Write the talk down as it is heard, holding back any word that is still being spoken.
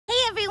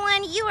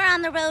you are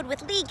on the road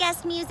with Leigh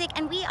Guest Music,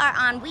 and we are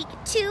on week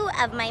 2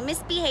 of my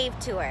Misbehave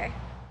tour.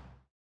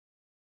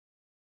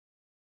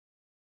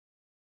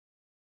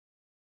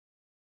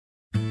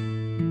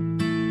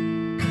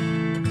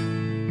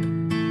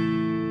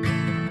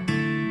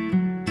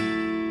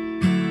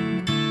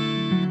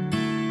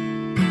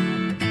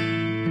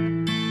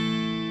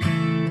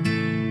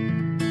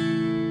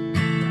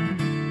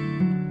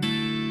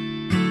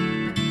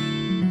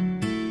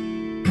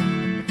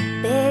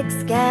 Big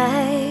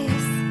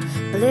skies,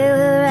 blue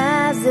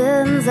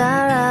horizons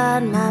are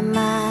on my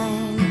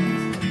mind.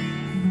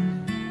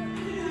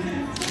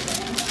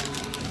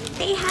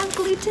 They have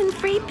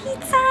gluten-free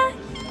pizza.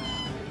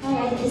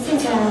 Alright, this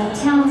is a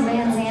Townes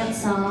Van Zandt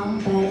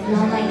song, but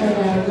y'all might know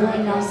the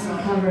Willie Nelson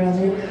cover of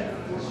it.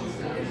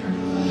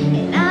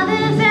 And I've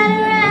been fed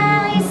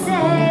around, we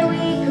say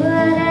we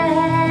could have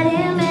had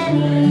him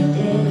any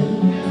day.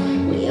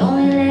 We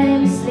only let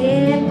him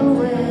slip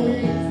away.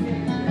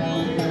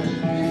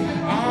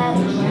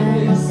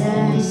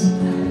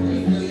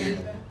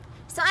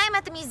 So I am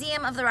at the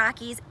Museum of the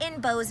Rockies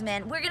in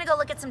Bozeman. We're gonna go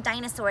look at some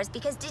dinosaurs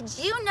because did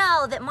you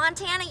know that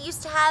Montana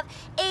used to have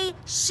a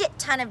shit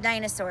ton of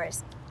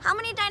dinosaurs? How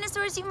many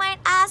dinosaurs, you might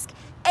ask?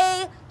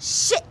 A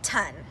shit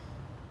ton.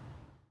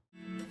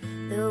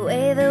 The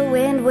way the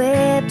wind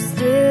whips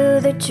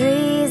through the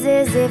trees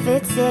as if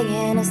it's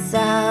singing a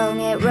song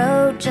it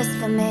wrote just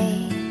for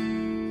me.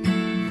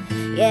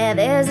 Yeah,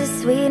 there's a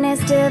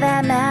sweetness to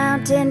that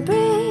mountain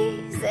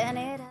breeze and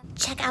it...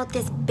 Check out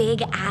this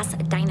big ass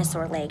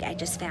dinosaur leg I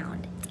just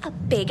found. It's a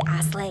big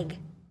ass leg.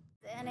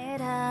 And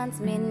it haunts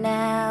me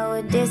now,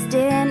 a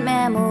distant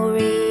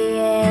memory,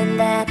 and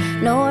that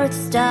North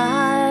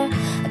Star,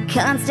 a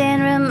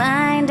constant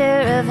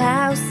reminder of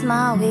how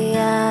small we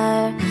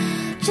are,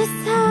 just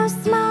how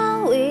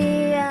small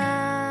we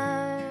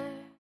are.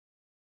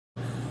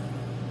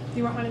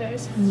 You want one of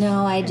those?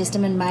 No, I just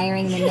am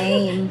admiring the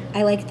name.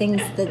 I like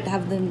things that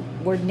have the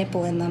word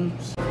nipple in them.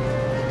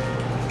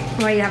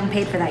 Well, you haven't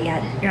paid for that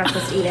yet. You're not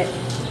supposed to eat it.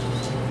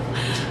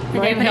 I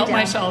can't help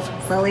myself.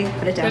 Slowly,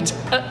 put it down.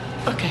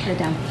 Okay. Put it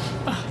down.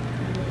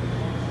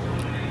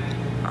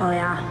 Oh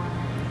yeah.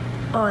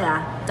 Oh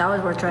yeah. That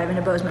was worth driving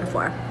to Bozeman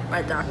for.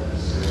 Right there.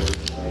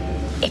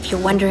 If you're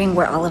wondering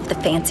where all of the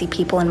fancy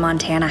people in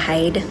Montana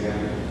hide,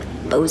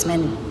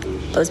 Bozeman.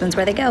 Bozeman's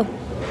where they go.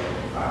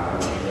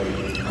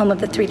 Home of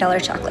the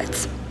 $3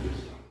 chocolates.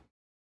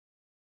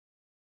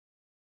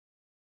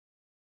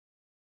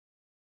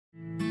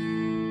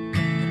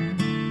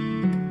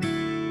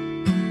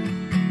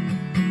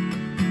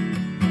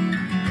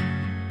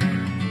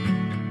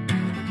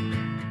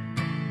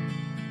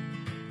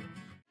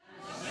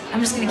 I'm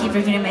just gonna keep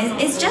repeating him.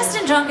 Is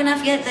Justin drunk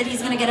enough yet that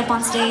he's gonna get up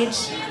on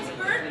stage?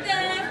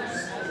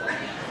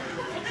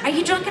 Are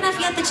you drunk enough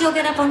yet that you'll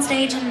get up on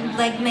stage and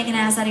like make an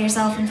ass out of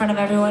yourself in front of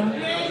everyone?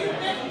 Hey,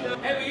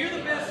 but you're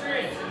the best there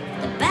is.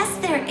 The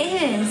best there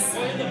is.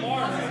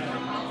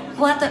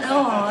 What the?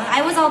 Oh,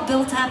 I was all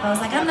built up. I was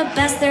like, I'm the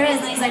best there is,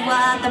 and he's like, well,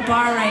 at the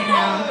bar right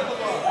now.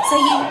 So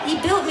he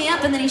built me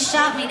up and then he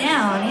shot me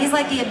down. He's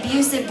like the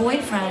abusive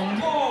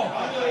boyfriend.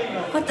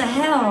 What the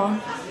hell?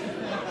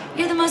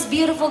 You're the most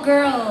beautiful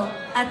girl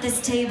at this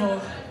table.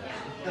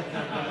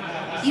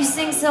 You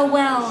sing so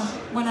well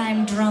when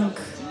I'm drunk.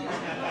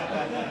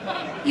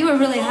 You were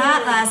really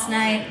hot last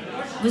night.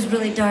 It was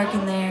really dark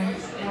in there.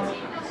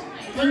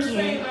 Thank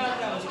you.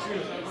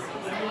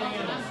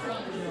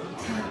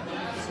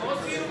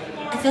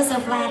 I feel so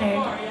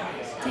flattered.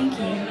 Thank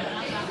you.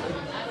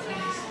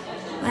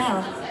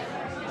 Wow.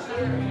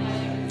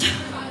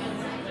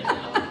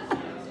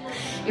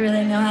 You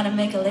really know how to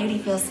make a lady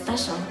feel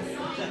special.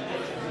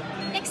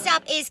 Next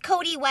up is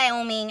Cody,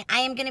 Wyoming. I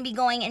am going to be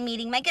going and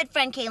meeting my good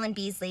friend Kaylin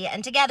Beasley,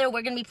 and together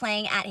we're going to be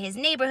playing at his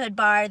neighborhood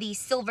bar, the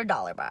Silver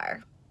Dollar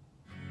Bar.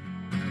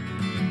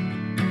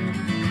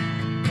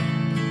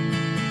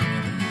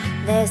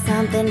 There's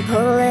something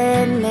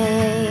pulling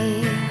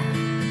me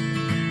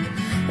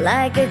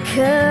like a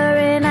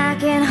current I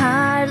can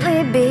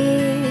hardly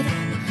beat.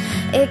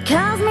 It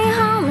calls me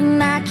home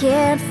and I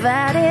can't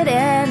fight it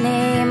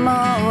anymore.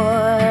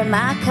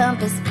 My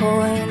compass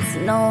points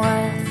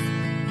north.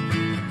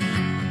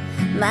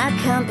 My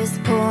compass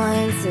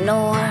points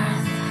north.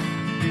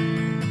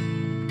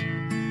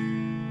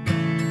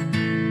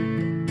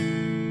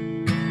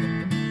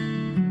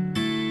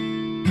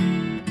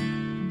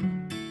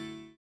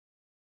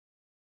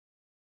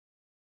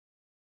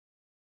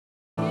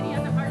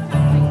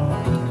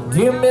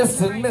 Dear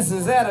Mr. and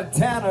Mrs.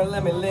 Out-of-Towner,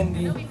 let me lend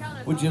you,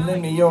 would you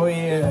lend me your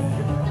ear?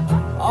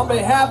 On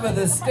behalf of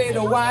the state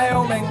of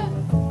Wyoming,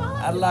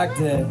 I'd like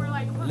to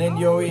lend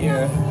your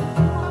ear.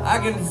 I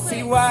can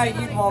see why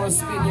you'd want to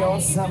spend your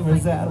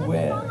summers out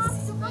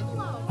west.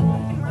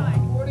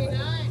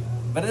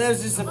 But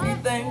there's just a few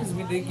things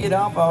we need to get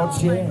off our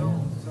chest.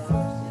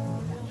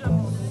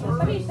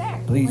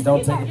 Please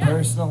don't take it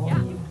personal,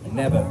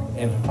 never,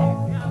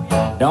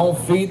 ever. Don't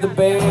feed the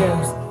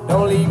bears.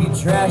 Don't leave your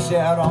trash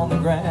out on the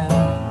ground.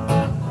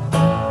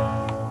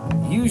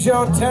 Use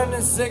your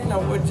turning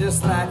signal, we're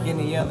just like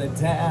any other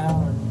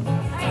town.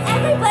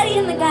 Everybody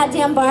in the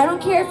goddamn bar, I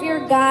don't care if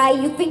you're a guy,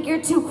 you think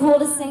you're too cool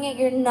to sing it,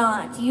 you're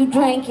not. You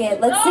drank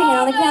it. Let's sing it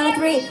on the count of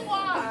 3.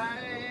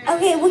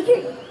 Okay, well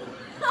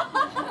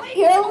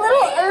you're a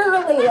little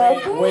early,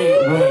 okay?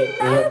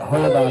 Wait,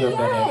 hold on a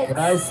minute. Can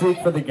I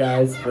speak for the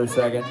guys for a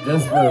second?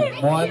 Just for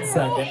 1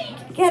 second.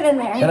 Get in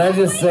there. Can I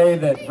just say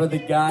that for the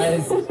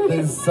guys,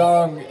 this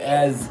song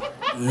has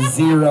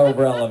 0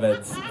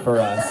 relevance for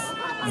us.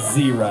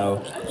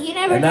 0. You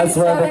never And that's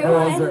why the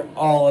girls one. are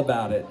all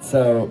about it.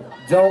 So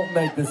don't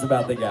make this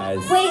about the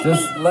guys. Wait,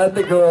 just let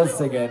the girls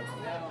sing it.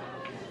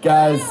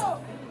 Guys,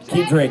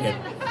 keep drinking.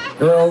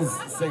 Girls,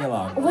 sing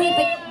along. Wait,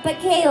 but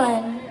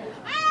Kaylin,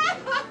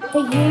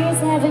 the years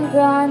haven't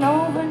gone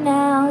over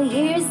now.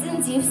 Years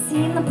since you've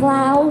seen the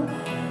plow.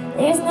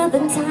 There's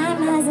nothing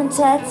time hasn't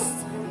touched.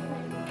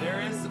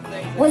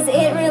 Was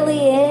it really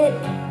it,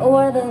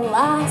 or the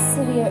loss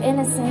of your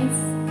innocence?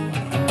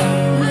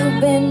 You've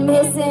been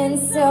missing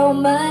so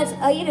much.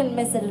 Oh, you didn't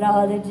miss it at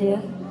all, did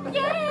you?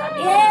 Yeah!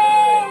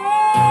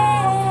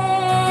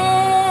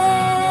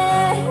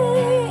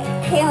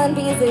 Kaylin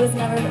Beasley was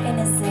never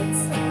innocent.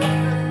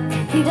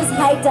 He just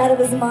hiked out of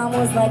his mom,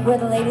 was like, where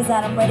the ladies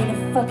at, I'm ready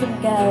to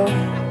fucking go.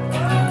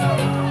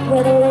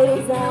 Where the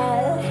ladies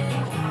at?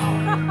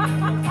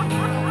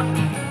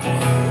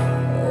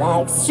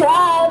 Like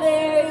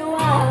strawberry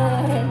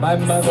wine. My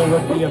mother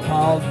would be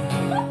appalled.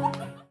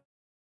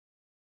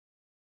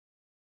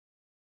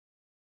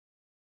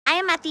 I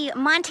am at the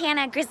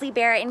Montana grizzly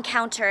bear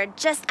encounter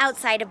just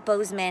outside of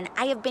Bozeman.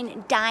 I have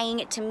been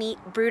dying to meet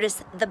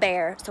Brutus the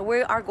bear, so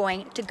we are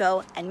going to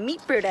go and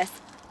meet Brutus.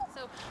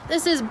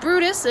 This is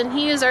Brutus, and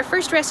he is our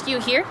first rescue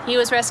here. He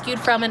was rescued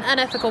from an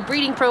unethical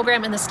breeding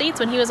program in the States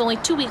when he was only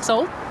 2 weeks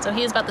old. So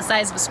he was about the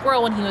size of a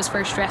squirrel when he was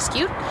first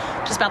rescued,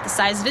 just about the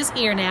size of his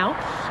ear now.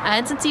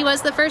 And since he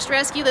was the first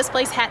rescue, this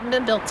place hadn't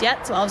been built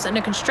yet, so all was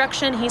under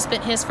construction. He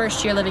spent his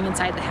first year living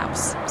inside the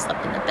house.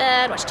 Slept in the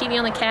bed, watched TV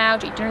on the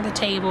couch, ate dinner at the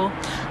table.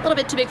 A little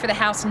bit too big for the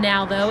house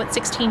now, though. At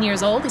 16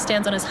 years old, he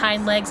stands on his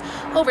hind legs,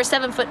 over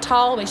 7 foot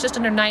tall, weighs just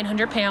under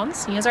 900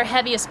 pounds. He is our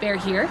heaviest bear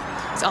here.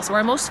 He's also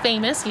our most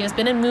famous. He has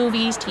been in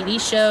movies,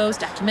 TV shows,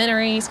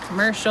 documentaries,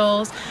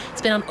 commercials.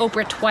 He's been on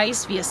Oprah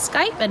twice via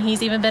Skype, and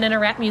he's even been in a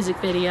rap music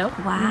video.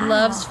 Wow. He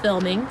loves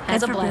filming,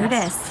 has Good a for blast.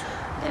 Brutus.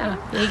 Yeah,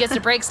 he gets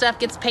to break stuff,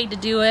 gets paid to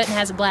do it, and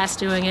has a blast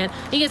doing it.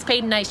 He gets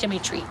paid in nice yummy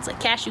treats like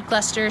cashew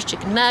clusters,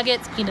 chicken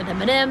nuggets, peanut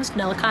M&Ms,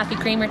 vanilla coffee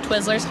creamer,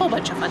 Twizzlers, whole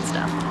bunch of fun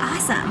stuff.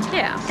 Awesome.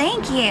 Yeah.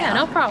 Thank you. Yeah,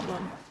 no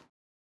problem.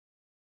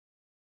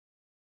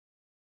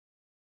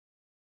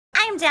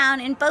 I'm down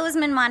in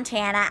Bozeman,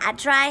 Montana at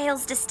Dry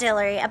Hills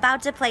Distillery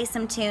about to play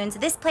some tunes.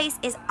 This place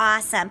is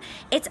awesome.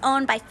 It's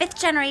owned by 5th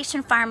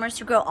generation farmers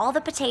who grow all the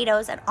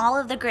potatoes and all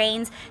of the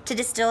grains to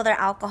distill their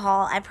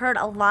alcohol. I've heard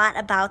a lot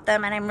about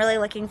them, and I'm really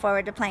looking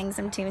forward to playing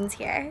some tunes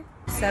here.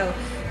 So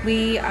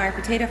we are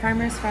potato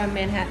farmers from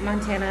Manhattan,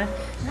 Montana.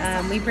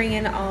 We bring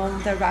in all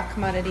the raw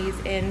commodities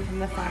in from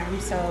the farm.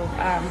 So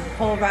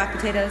whole raw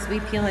potatoes, we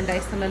peel and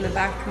dice them in the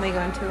back, and they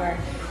go into our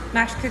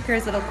mash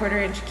cookers, little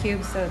 1/4-inch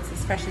cubes, so it's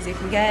as fresh as you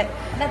can get.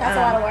 I bet that's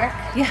a lot of work.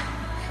 Yeah.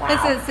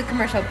 Wow. It's a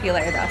commercial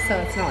peeler though, so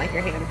it's not like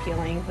you're hand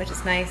peeling, which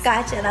is nice.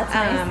 Gotcha, that's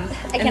nice.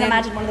 I can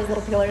imagine one of those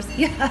little peelers.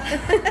 Yeah.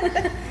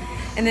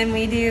 And then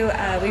we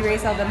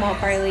raise all the malt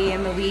barley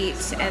and the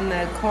wheat and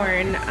the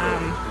corn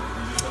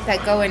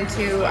that go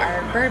into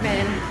our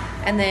bourbon,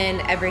 and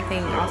then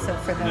everything also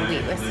for the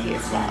wheat whiskey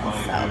as well.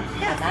 So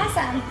Yeah, that's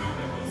awesome.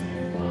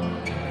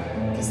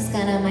 This is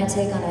kind of my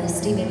take on a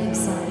Stevie Nicks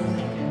song.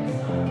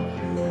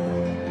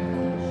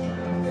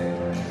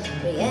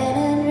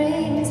 Rhiannon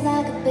rings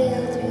like a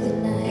bell through the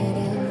night,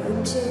 and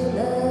wouldn't you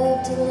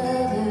love to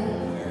love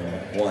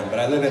her? One, but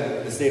I live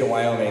in the state of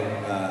Wyoming,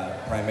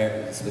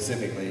 primarily,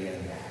 specifically,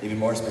 and even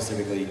more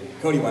specifically,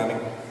 Cody, Wyoming.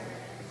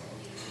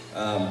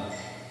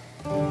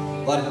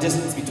 A lot of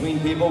distance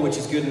between people, which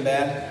is good and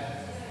bad.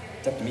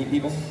 Tough to meet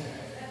people.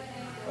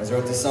 I just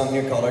wrote this song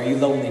here called "Are You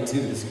Lonely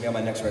Too?" This is gonna be on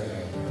my next record.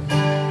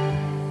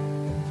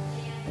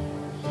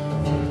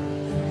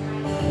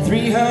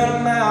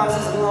 300 miles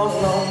is a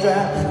long, long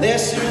drive.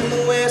 Unless you're in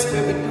the west,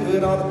 where we do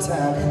it all the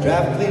time.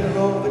 Drive clear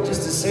over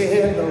just to say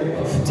hello.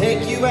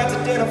 Take you out to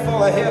dinner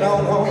for a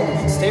head-on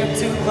home. Stare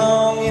too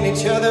long in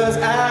each other's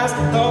eyes.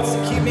 Thoughts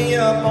that keep me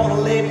up on a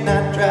late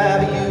night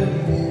drive. Are you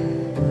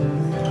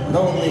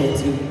lonely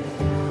too?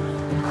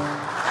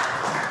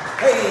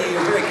 Hey,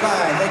 you're very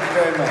kind. Thank you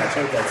very much.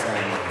 Hope that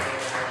sounded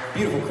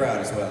beautiful crowd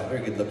as well.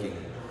 Very good looking.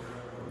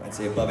 I'd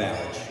say above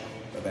average.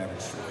 Above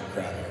average looking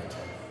crowd here.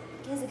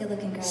 He's a good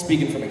looking guy.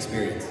 Speaking from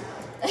experience.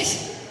 I'm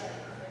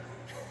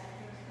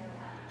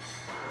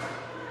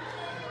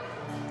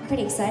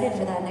pretty excited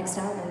for that next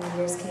album of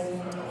yours,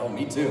 Kaylin. Oh,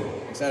 me too.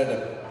 Excited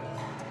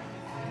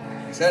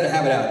to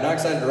have it out. Not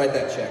excited to write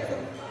that check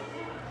though.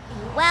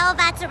 Well,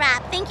 that's a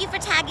wrap. Thank you for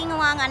tagging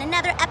along on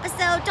another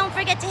episode. Don't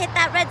forget to hit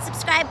that red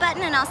subscribe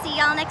button, and I'll see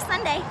y'all next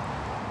Sunday.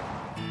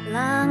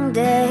 Long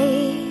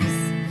days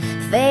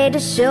fade to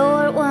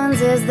short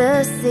ones as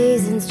the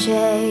seasons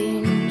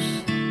change.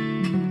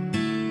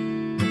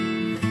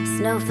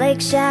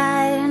 Snowflakes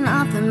shine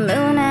off the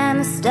moon and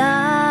the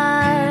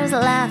stars.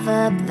 Life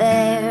up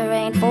there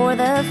ain't for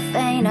the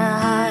faint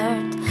of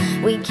heart.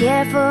 We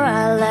care for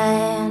our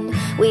land,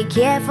 we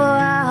care for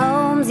our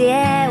homes.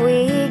 Yeah,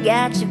 we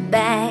got your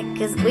back,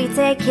 'cause we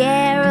take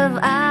care of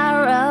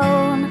our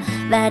own.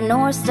 That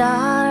North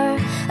Star,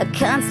 a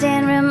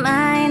constant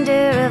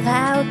reminder of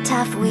how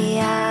tough we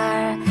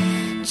are.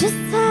 Just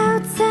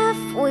how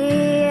tough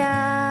we